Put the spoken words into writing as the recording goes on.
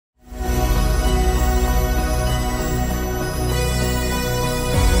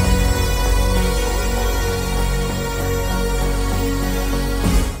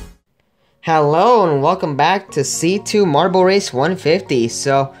Hello and welcome back to C2 Marble Race 150.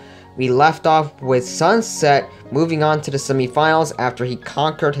 So we left off with Sunset moving on to the semifinals after he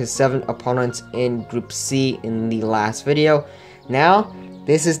conquered his 7 opponents in Group C in the last video. Now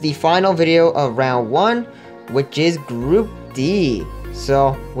this is the final video of round 1, which is Group D.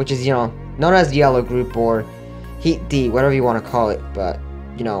 So which is known as Yellow Group or Heat D, whatever you want to call it, but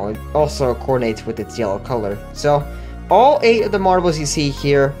it also coordinates with its yellow color. So all 8 of the marbles you see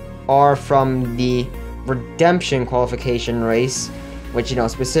here are from the redemption qualification race, which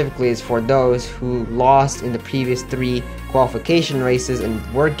specifically is for those who lost in the previous 3 qualification races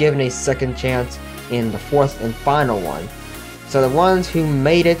and were given a second chance in the 4th and final one. So the ones who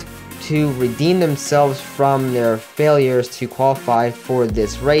made it to redeem themselves from their failures to qualify for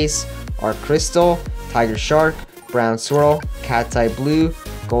this race are Crystal, Tiger Shark, Brown Swirl, Cat's Eye Blue,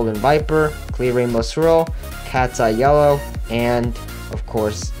 Golden Viper, Clear Rainbow Swirl, Cat's Eye Yellow, and of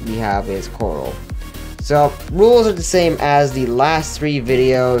course we have is Coral. So rules are the same as the last 3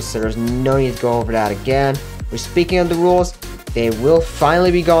 videos, so there's no need to go over that again. We're speaking of the rules, they will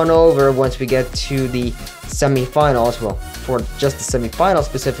finally be gone over once we get to the semifinals. Well, for just the semifinals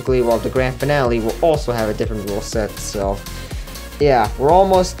specifically, while the grand finale will also have a different rule set. So yeah, we're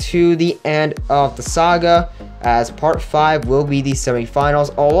almost to the end of the saga, as part 5 will be the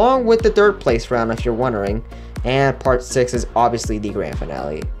semifinals along with the 3rd place round if you're wondering. And part 6 is obviously the grand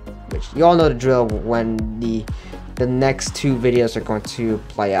finale, which you all know the drill when the next 2 videos are going to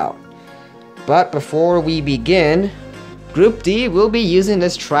play out. But before we begin, Group D will be using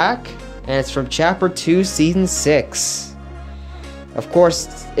this track, and it's from Chapter 2 Season 6. Of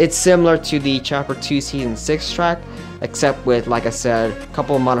course, it's similar to the Chapter 2 Season 6 track, except with, like I said, a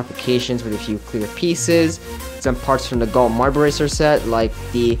couple of modifications with a few clear pieces, some parts from the Gold Marble Racer set, like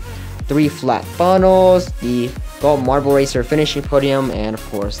the 3 flat funnels, the Gold Marble Racer finishing podium, and of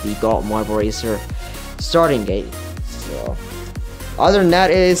course the Gold Marble Racer starting gate. So other than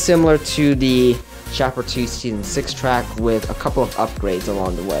that, it is similar to the Chapter 2 Season 6 track with a couple of upgrades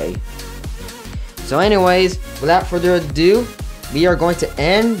along the way. So anyways, without further ado, we are going to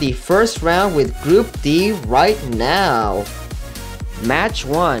end the first round with Group D right now. Match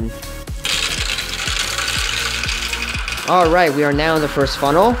 1. Alright, we are now in the first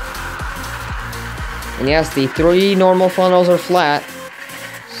funnel. And yes, the 3 normal funnels are flat,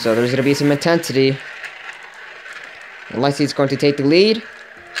 so there's going to be some intensity. Unless he's going to take the lead.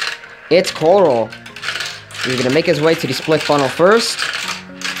 It's Coral. He's going to make his way to the split funnel first.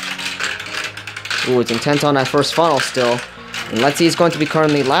 Ooh, it's intense on that first funnel still. And let's see, he's going to be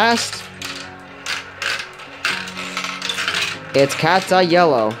currently last. It's Cat's Eye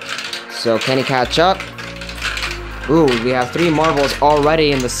Yellow. So can he catch up? Ooh, we have 3 marbles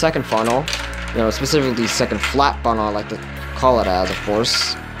already in the second funnel. Specifically second flat funnel, I like to call it as, of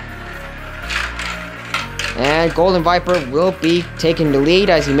course. And Golden Viper will be taking the lead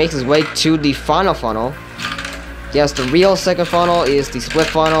as he makes his way to the final funnel. Yes, the real second funnel is the split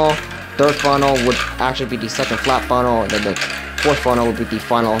funnel. 3rd funnel would actually be the second flat funnel, and then the 4th funnel would be the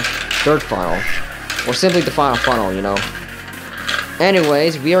final 3rd funnel. Or simply the final funnel,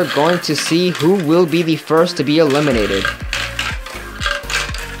 Anyways, we are going to see who will be the first to be eliminated.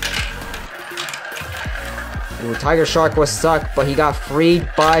 Ooh, Tiger Shark was stuck, but he got freed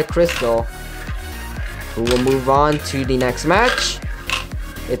by Crystal, who will move on to the next match.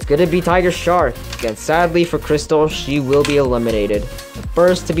 It's gonna be Tiger Shark. Again, sadly for Crystal, she will be eliminated. The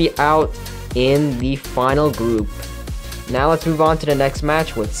first to be out in the final group. Now let's move on to the next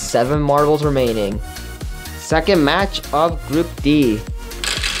match with 7 marbles remaining. Second match of Group D.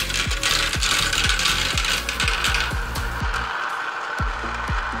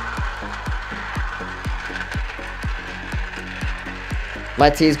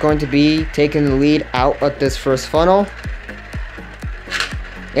 Letty is going to be taking the lead out of this first funnel.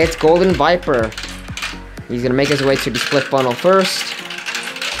 It's Golden Viper. He's going to make his way to the split funnel first.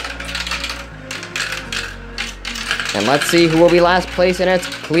 And let's see who will be last place, and it's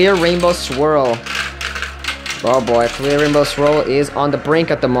Clear Rainbow Swirl. Oh boy, Clear Rainbow Swirl is on the brink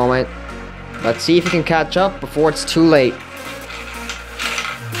at the moment. Let's see if he can catch up before it's too late.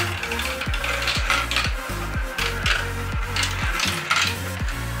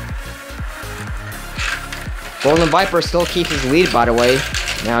 Golden Viper still keeps his lead, by the way.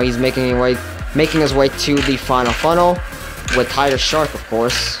 Now he's making his way to the final funnel with Tiger Shark, of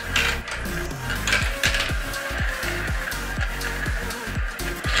course.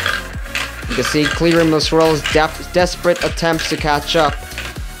 You can see Clear Rainbow Swirl's desperate attempts to catch up.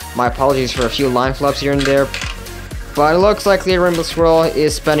 My apologies for a few line flaps here and there. But it looks like Clear Rainbow Swirl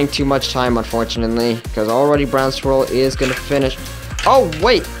is spending too much time, unfortunately, because already Brown Swirl is going to finish. Oh,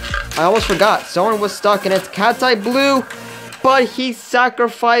 wait! I almost forgot. Someone was stuck and it's Cat's Eye Blue. But he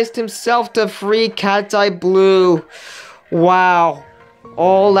sacrificed himself to free Cat's Eye Blue. Wow.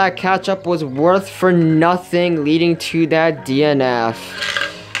 All that catch-up was worth for nothing, leading to that DNF.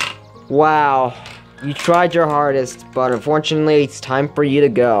 Wow. You tried your hardest, but unfortunately, it's time for you to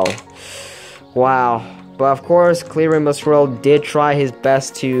go. Wow. But of course, Clear Rainbow Swirl did try his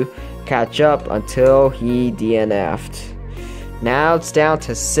best to catch up until he DNF'd. Now it's down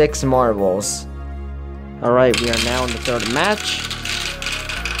to 6 marbles. Alright, we are now in the 3rd match.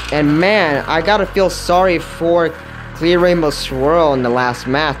 And man, I gotta feel sorry for Clear Rainbow Swirl in the last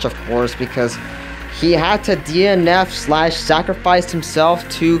match, of course, because he had to DNF/sacrifice himself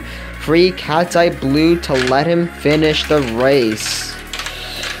to free Cat's Eye Blue to let him finish the race.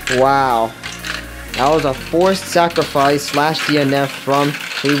 Wow. That was a forced sacrifice/DNF from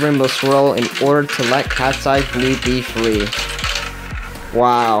Clear Rainbow Swirl in order to let Cat's Eye Blue be free.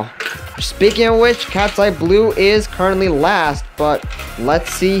 Wow. Speaking of which, Cat's Eye Blue is currently last, but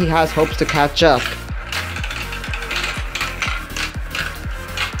let's see, he has hopes to catch up.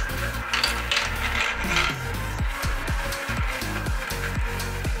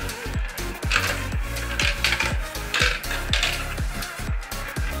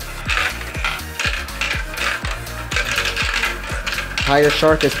 Tiger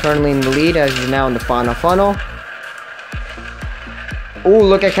Shark is currently in the lead as he's now in the final funnel. Ooh,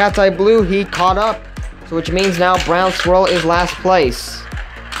 look at Cat's Eye Blue, he caught up. So which means now Brown Swirl is last place.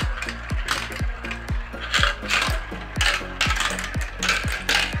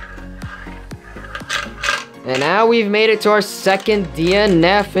 And now we've made it to our 2nd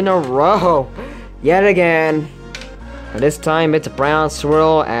DNF in a row. Yet again. And this time it's Brown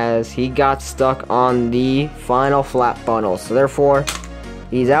Swirl as he got stuck on the final flat funnel. So therefore,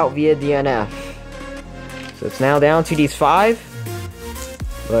 he's out via DNF. So it's now down to these 5.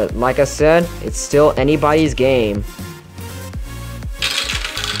 But like I said, it's still anybody's game.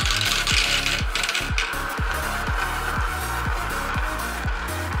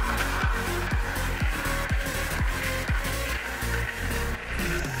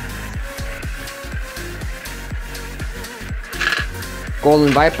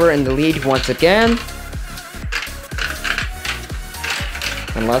 Golden Viper in the lead once again.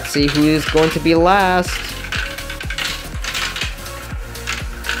 And let's see who is going to be last.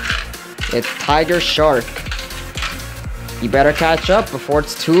 It's Tiger Shark. You better catch up before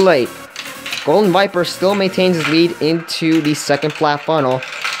it's too late. Golden Viper still maintains his lead into the 2nd flat funnel,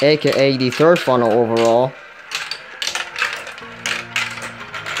 aka the 3rd funnel overall.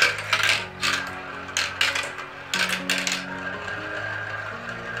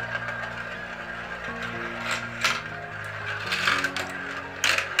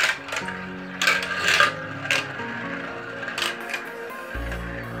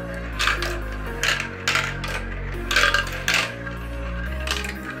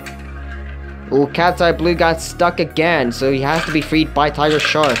 Ooh, Cat's Eye Blue got stuck again, so he has to be freed by Tiger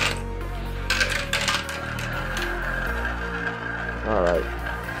Shark. Alright.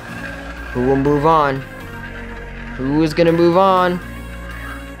 Who will move on? Who is gonna move on?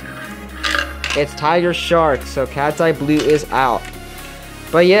 It's Tiger Shark, so Cat's Eye Blue is out.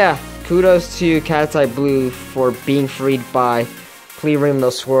 But yeah, kudos to Cat's Eye Blue for being freed by Clear Rainbow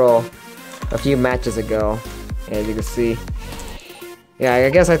Swirl a few matches ago, as you can see. Yeah, I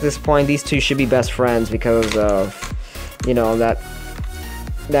guess at this point, these two should be best friends because of, you know, that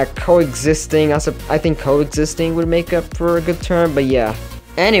coexisting. I think coexisting would make up for a good term, but yeah.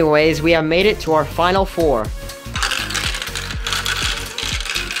 Anyways, we have made it to our final 4.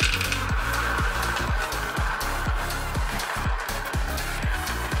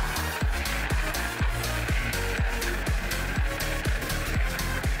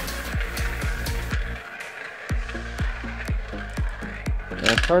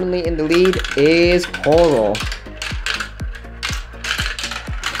 And currently in the lead is Coral.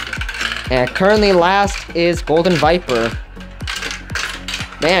 And currently last is Golden Viper.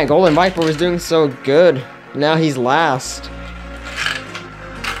 Man, Golden Viper was doing so good. Now he's last.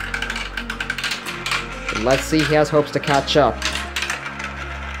 But let's see, he has hopes to catch up.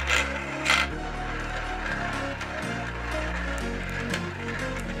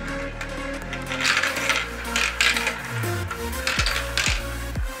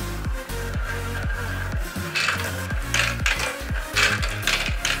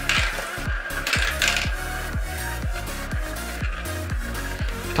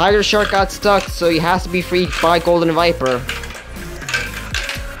 Tiger Shark got stuck, so he has to be freed by Golden Viper.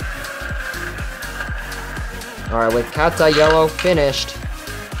 Alright, with Cat's Eye Yellow finished,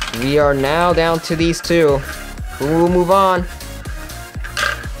 we are now down to these two. Who will move on?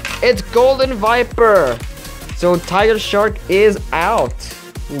 It's Golden Viper. So Tiger Shark is out.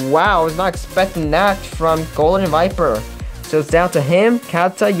 Wow, I was not expecting that from Golden Viper. So it's down to him,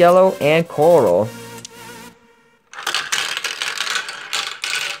 Cat's Eye Yellow, and Coral.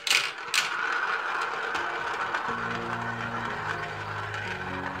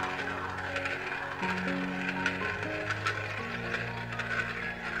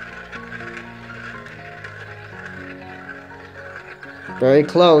 Very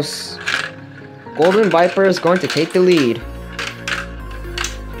close. Golden Viper is going to take the lead.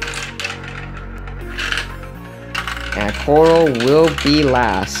 And Coral will be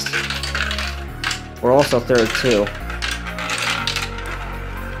last. We're also third too.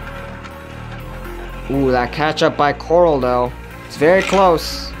 Ooh, that catch up by Coral though. It's very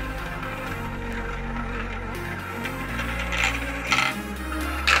close.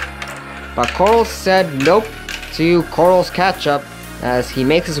 But Coral said nope to Coral's catch up as he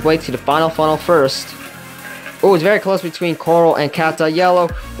makes his way to the final funnel first. Oh, it's very close between Coral and Cat's Eye Yellow,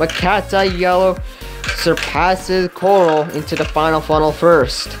 but Cat's Eye Yellow surpasses Coral into the final funnel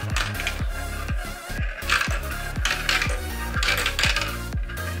first.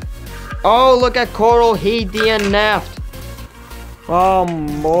 Oh, look at Coral, he DNF'd. Oh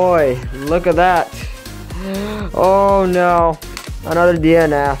boy, look at that. Oh no, another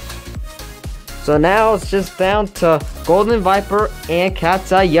DNF. So now it's just down to Golden Viper and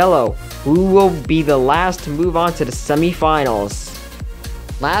Cat's Eye Yellow, who will be the last to move on to the semifinals.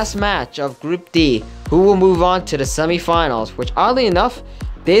 Last match of Group D, who will move on to the semifinals, which oddly enough,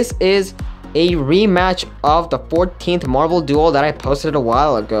 this is a rematch of the 14th Marble Duel that I posted a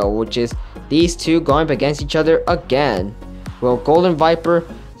while ago, which is these two going up against each other again. Will Golden Viper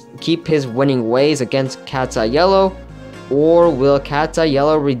keep his winning ways against Cat's Eye Yellow, or will Cat's Eye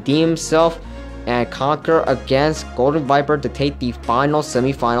Yellow redeem himself and conquer against Golden Viper to take the final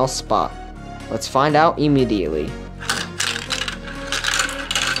semifinal spot? Let's find out immediately.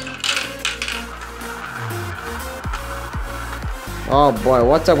 Oh boy,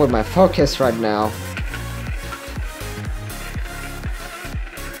 what's up with my focus right now?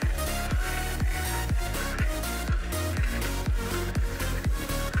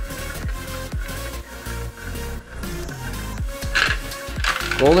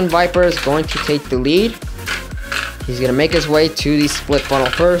 Golden Viper is going to take the lead. He's going to make his way to the split funnel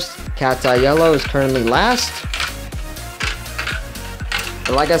first. Cat's Eye Yellow is currently last.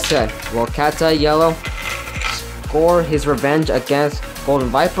 But like I said, will Cat's Eye Yellow score his revenge against Golden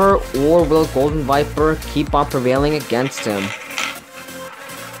Viper, or will Golden Viper keep on prevailing against him?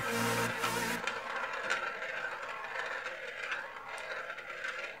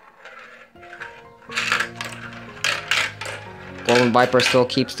 Golden Viper still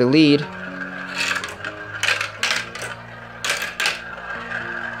keeps the lead.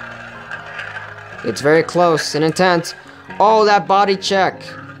 It's very close and intense. Oh, that body check.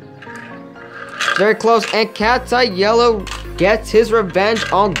 Very close, and Cat's Eye Yellow gets his revenge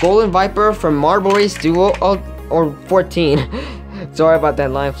on Golden Viper from Marble Race Duel or 14. Sorry about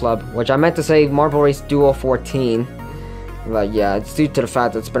that line flub, which I meant to say Marble Race Duel 14. But yeah, it's due to the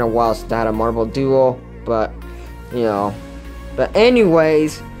fact that it's been a while since I had a Marble Duel, but you know. But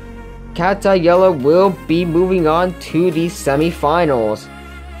anyways, Cat's Eye Yellow will be moving on to the semifinals.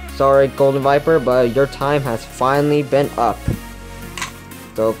 Sorry, Golden Viper, but your time has finally been up.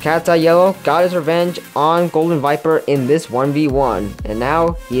 So Cat's Eye Yellow got his revenge on Golden Viper in this 1v1. And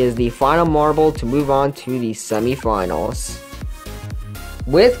now he is the final marble to move on to the semifinals.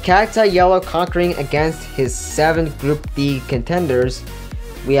 With Cat's Eye Yellow conquering against his 7th Group D contenders,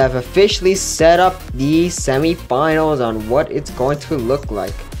 we have officially set up the semifinals on what it's going to look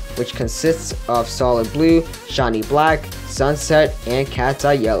like, which consists of Solid Blue, Shiny Black, Sunset, and Cat's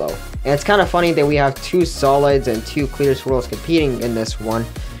Eye Yellow. And it's kind of funny that we have 2 solids and 2 clear swirls competing in this one,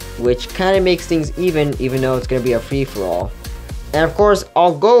 which kind of makes things even though it's going to be a free-for-all. And of course,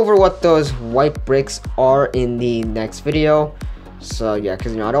 I'll go over what those white bricks are in the next video. So yeah,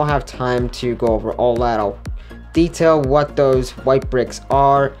 because I don't have time to go over all that. I'll detail what those white bricks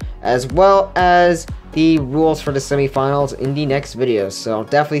are, as well as the rules for the semifinals in the next video, so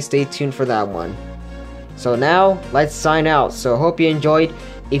definitely stay tuned for that one. So now, let's sign out. So hope you enjoyed.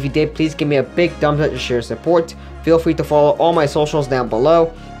 If you did, please give me a big thumbs up to show your support. Feel free to follow all my socials down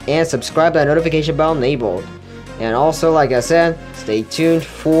below, and subscribe to that notification bell enabled. And also, like I said, stay tuned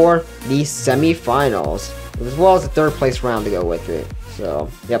for the semifinals, as well as the 3rd place round to go with it. So,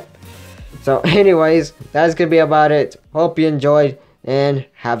 yep. So anyways, that's gonna be about it. Hope you enjoyed, and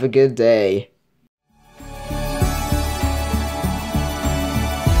have a good day.